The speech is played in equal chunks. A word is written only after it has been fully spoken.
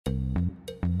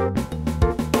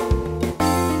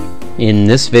In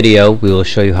this video, we will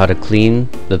show you how to clean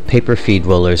the paper feed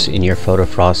rollers in your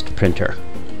PhotoFrost printer.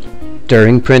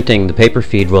 During printing, the paper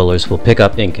feed rollers will pick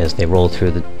up ink as they roll through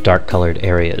the dark colored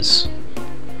areas.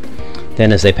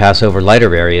 Then as they pass over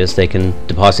lighter areas, they can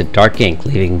deposit dark ink,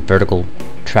 leaving vertical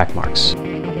track marks.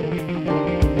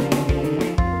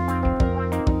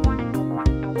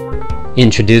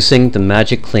 Introducing the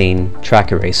Magiclean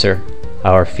Track Eraser,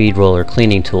 our feed roller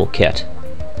cleaning tool kit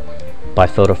by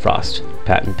PhotoFrost,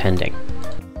 patent pending.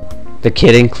 The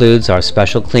kit includes our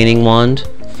special cleaning wand,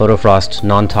 PhotoFrost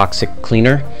non-toxic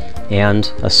cleaner, and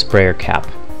a sprayer cap.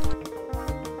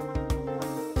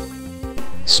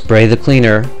 Spray the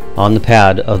cleaner on the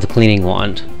pad of the cleaning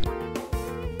wand.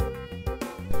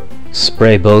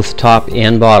 Spray both top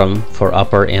and bottom for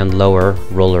upper and lower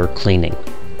roller cleaning.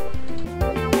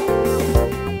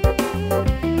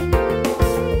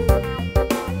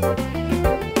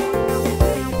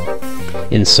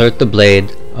 Insert the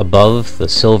blade above the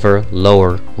silver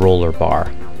lower roller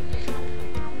bar.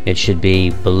 It should be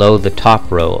below the top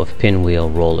row of pinwheel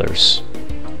rollers.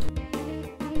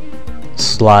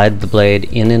 Slide the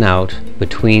blade in and out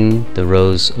between the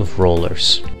rows of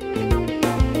rollers.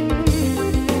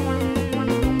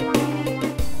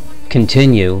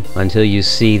 Continue until you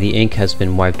see the ink has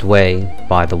been wiped away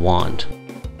by the wand.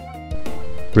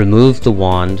 Remove the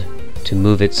wand to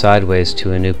move it sideways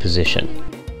to a new position.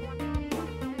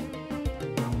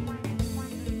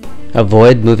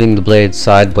 Avoid moving the blade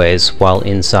sideways while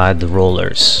inside the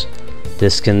rollers.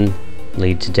 This can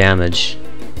lead to damage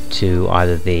to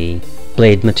either the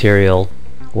blade material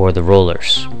or the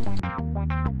rollers.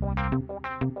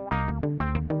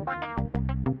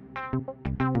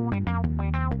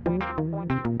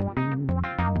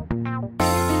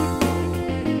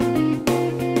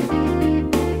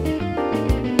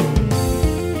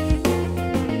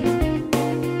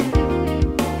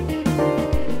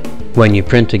 When you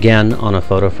print again on a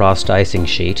PhotoFrost icing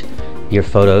sheet, your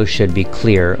photo should be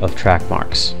clear of track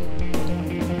marks.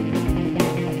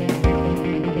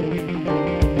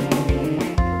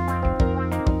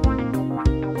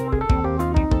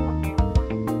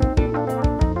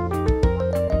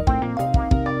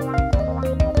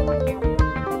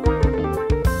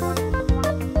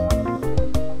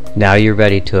 Now you're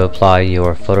ready to apply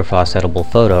your PhotoFrost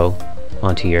editable photo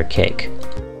onto your cake.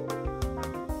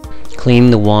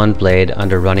 Clean the wand blade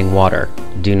under running water,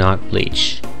 do not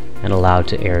bleach, and allow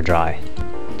to air dry.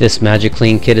 This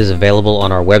Magiclean kit is available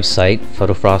on our website,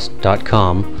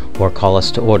 photofrost.com, or call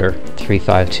us to order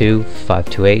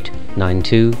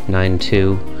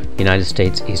 352-528-9292, United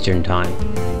States Eastern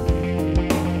Time.